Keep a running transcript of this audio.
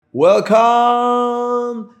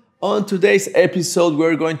Welcome! On today's episode,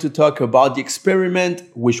 we're going to talk about the experiment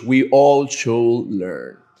which we all should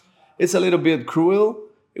learn. It's a little bit cruel.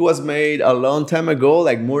 It was made a long time ago,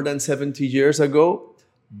 like more than 70 years ago,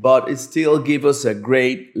 but it still gives us a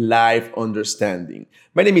great life understanding.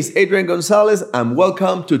 My name is Adrian Gonzalez, and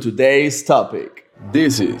welcome to today's topic.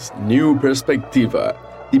 This is New Perspectiva,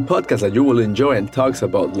 the podcast that you will enjoy and talks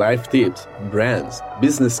about life tips, brands,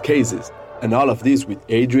 business cases, and all of this with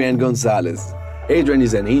Adrian Gonzalez. Adrian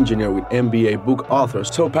is an engineer with MBA book author,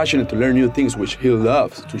 so passionate to learn new things which he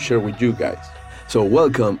loves to share with you guys. So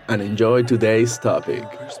welcome and enjoy today's topic.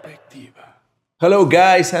 Hello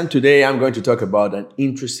guys, and today I'm going to talk about an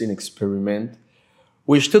interesting experiment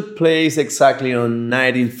which took place exactly on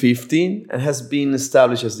 1915 and has been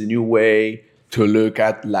established as the new way to look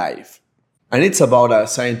at life. And it's about a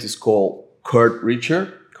scientist called Kurt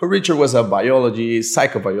Richter. Kurt Richter was a biologist,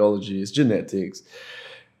 psychobiologist, genetics,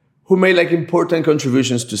 who made important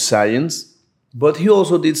contributions to science, but he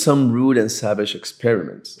also did some rude and savage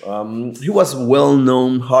experiments. He was a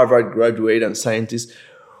well-known Harvard graduate and scientist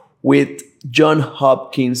with Johns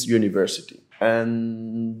Hopkins University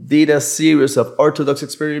and did a series of orthodox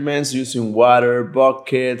experiments using water,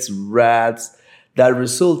 buckets, rats that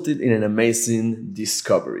resulted in an amazing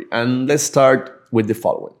discovery. And let's start with the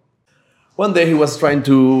following. One day he was trying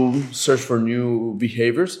to search for new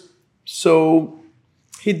behaviors, so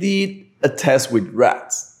he did a test with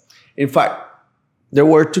rats. In fact, there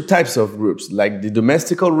were two types of groups, like the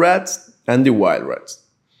domestical rats and the wild rats.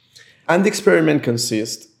 And the experiment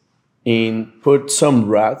consists in put some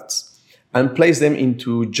rats and place them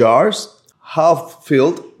into jars half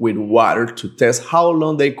filled with water to test how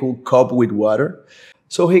long they could cope with water,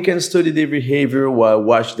 so he can study their behavior while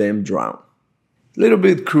watch them drown. A little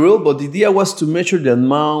bit cruel, but the idea was to measure the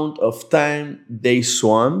amount of time they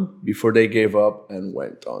swam before they gave up and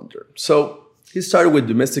went under. So he started with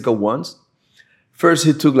domestical ones. First,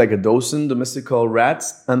 he took a dozen domestical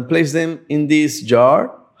rats and placed them in this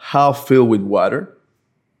jar, half filled with water.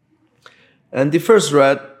 And the first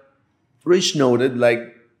rat, Rich noted,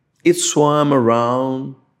 it swam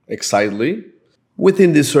around excitedly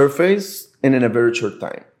within the surface and in a very short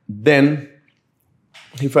time. Then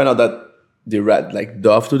he found out that the rat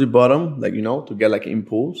dove to the bottom, to get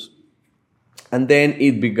impulse. And then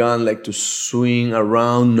it began to swing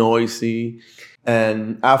around noisy.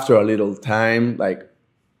 And after a little time,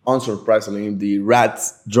 unsurprisingly, the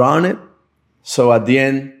rats drowned. So at the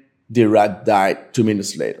end, the rat died 2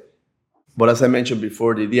 minutes later. But as I mentioned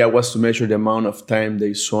before, the idea was to measure the amount of time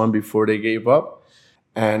they swam before they gave up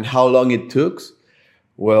and how long it took.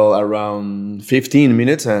 Well, around 15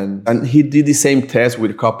 minutes. And he did the same test with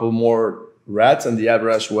a couple more rats, and the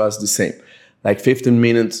average was the same. 15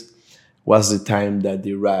 minutes was the time that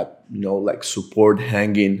the rat, support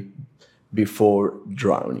hanging before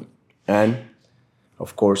drowning. And,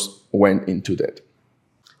 of course, went into death.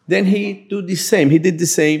 Then he did the same with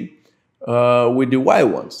the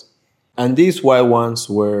wild ones. And these wild ones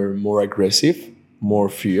were more aggressive, more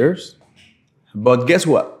fierce. But guess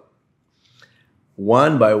what?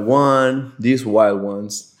 One by one, these wild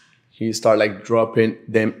ones, he started dropping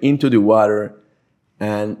them into the water,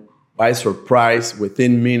 and by surprise,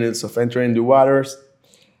 within minutes of entering the waters,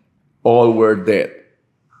 all were dead.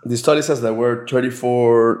 The study says there were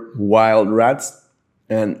 34 wild rats,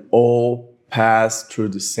 and all passed through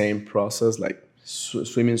the same process,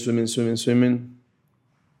 swimming,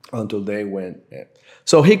 until they went dead.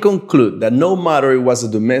 So he concluded that no matter it was a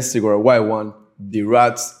domestic or a wild one, the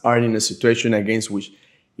rats are in a situation against which,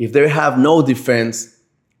 if they have no defense,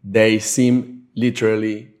 they seem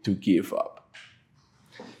literally to give up.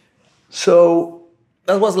 So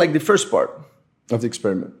that was the first part of the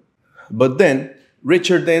experiment. But then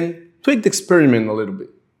Richard tweaked the experiment a little bit.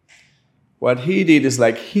 What he did is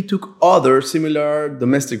he took other similar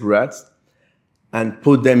domestic rats and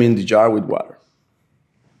put them in the jar with water.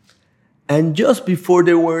 And just before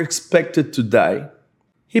they were expected to die,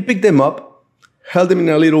 he picked them up, held them in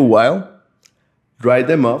a little while, dried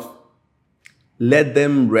them off, let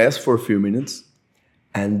them rest for a few minutes,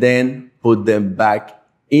 and then put them back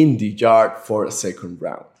in the jar for a second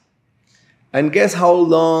round. And guess how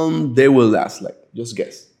long they will last? Just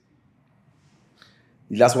guess.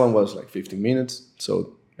 The last one was 15 minutes,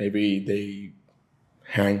 so maybe they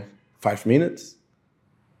hang 5 minutes,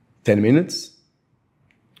 10 minutes.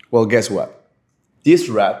 Well, guess what? These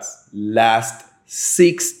rats last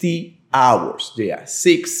 60 hours. They are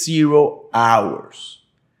 60 hours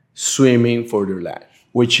swimming for their life,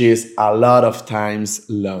 which is a lot of times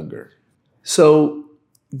longer. So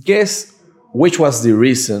guess which was the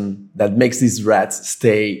reason that makes these rats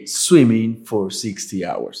stay swimming for 60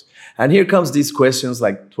 hours? And here comes these questions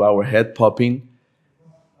like to our head popping,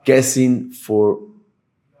 guessing for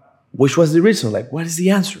which was the reason, like what is the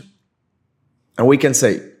answer? And we can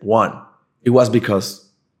say, one, it was because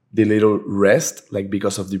the little rest, like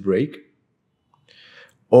because of the break.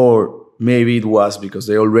 Or maybe it was because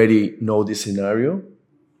they already know the scenario,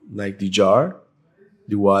 like the jar,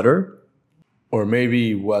 the water. Or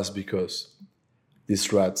maybe it was because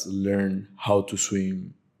these rats learn how to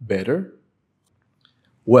swim better.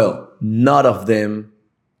 Well, none of them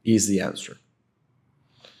is the answer.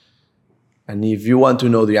 And if you want to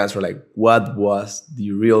know the answer, like what was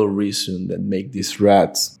the real reason that make these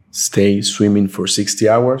rats stay swimming for 60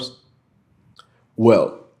 hours?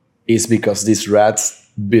 Well, it's because these rats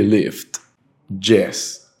believed,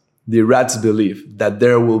 yes, the rats believe that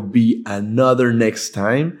there will be another next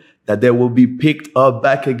time, that they will be picked up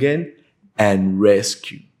back again and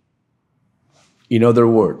rescued. In other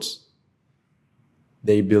words,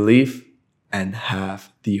 they believe and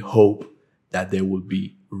have the hope that they will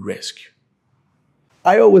be rescued.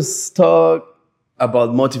 I always talk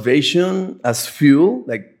about motivation as fuel.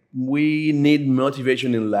 Like we need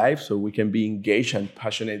motivation in life so we can be engaged and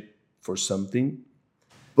passionate for something.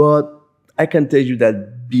 But I can tell you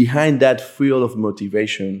that behind that fuel of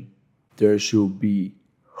motivation, there should be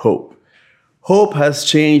hope. Hope has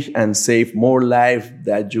changed and saved more lives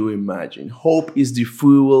than you imagine. Hope is the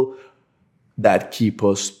fuel that keeps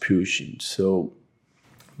us pushing. So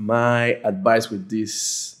my advice with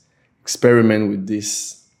this experiment, with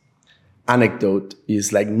this anecdote,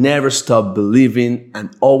 is like never stop believing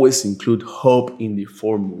and always include hope in the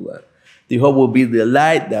formula. The hope will be the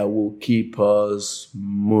light that will keep us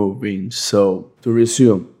moving. So to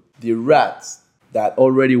resume, the rats that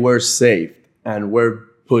already were saved and were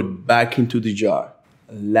put back into the jar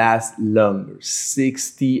last longer,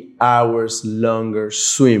 60 hours longer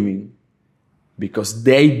swimming, because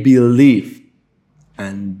they believed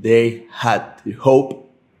and they had the hope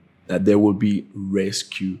that they will be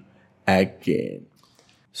rescued again.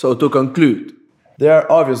 So to conclude, there are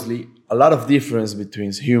obviously a lot of difference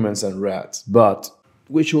between humans and rats, but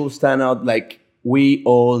we should stand out like we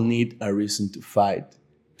all need a reason to fight,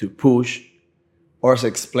 to push, or as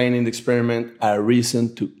explained in the experiment, a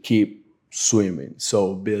reason to keep swimming.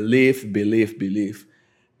 So believe, believe, believe,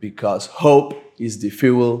 because hope is the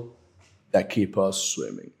fuel that keeps us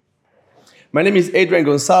swimming. My name is Adrian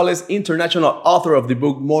Gonzalez, international author of the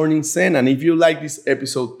book Morning Zen. And if you like this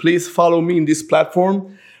episode, please follow me in this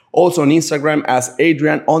platform. Also on Instagram as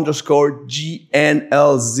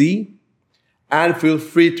Adrian_GNLZ. And feel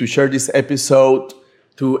free to share this episode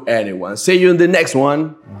to anyone. See you in the next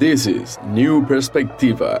one. This is New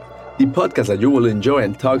Perspectiva, the podcast that you will enjoy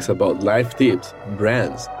and talks about life tips,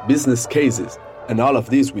 brands, business cases, and all of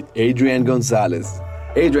this with Adrian Gonzalez.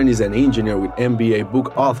 Adrian is an engineer with MBA,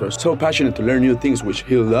 book author, so passionate to learn new things which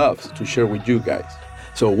he loves to share with you guys.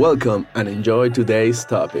 So welcome and enjoy today's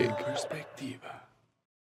topic. Perspectiva.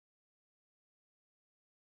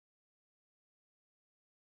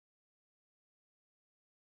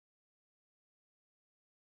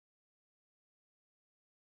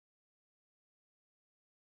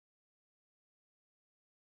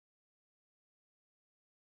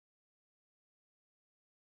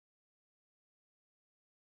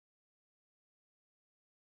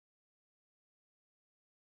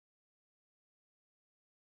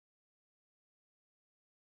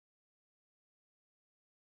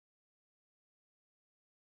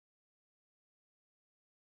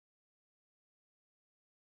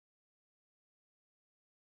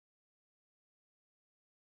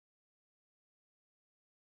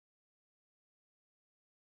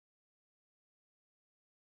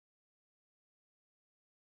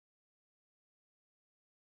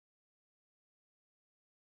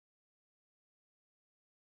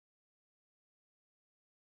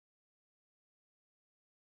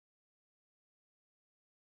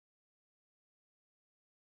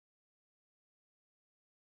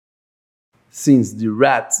 Since the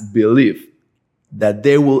rats believe that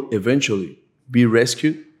they will eventually be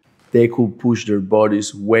rescued, they could push their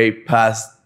bodies way past